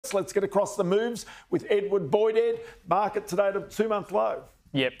markets. Let's get across the moves with Edward Boyd. Market today at a 2-month low.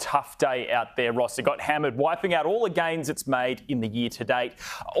 Yep, tough day out there, Ross. It got hammered, wiping out all the gains it's made in the year to date.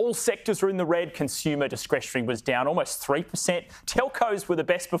 All sectors were in the red. Consumer discretionary was down almost 3%. Telcos were the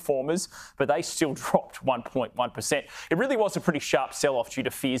best performers, but they still dropped 1.1%. It really was a pretty sharp sell-off due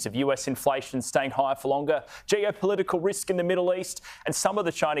to fears of US inflation staying higher for longer, geopolitical risk in the Middle East, and some of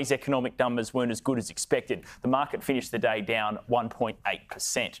the Chinese economic numbers weren't as good as expected. The market finished the day down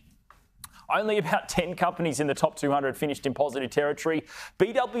 1.8%. Only about 10 companies in the top 200 finished in positive territory.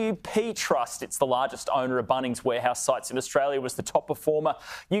 BWP Trust, it's the largest owner of Bunnings warehouse sites in Australia, was the top performer.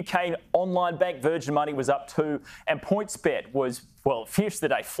 UK online bank Virgin Money was up too. And PointsBet was, well, finished the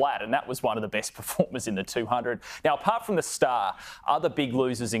day flat, and that was one of the best performers in the 200. Now, apart from the Star, other big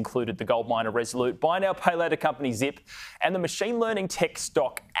losers included the gold miner Resolute, buy now, pay later company Zip, and the machine learning tech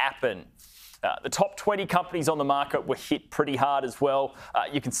stock Appen. The top 20 companies on the market were hit pretty hard as well.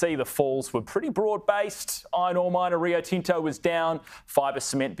 You can see the falls were pretty broad-based. Iron ore miner Rio Tinto was down. Fibre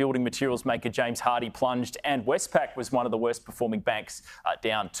cement building materials maker James Hardie plunged. And Westpac was one of the worst performing banks,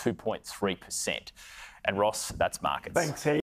 down 2.3%. And Ross, that's markets. Thanks, Heath.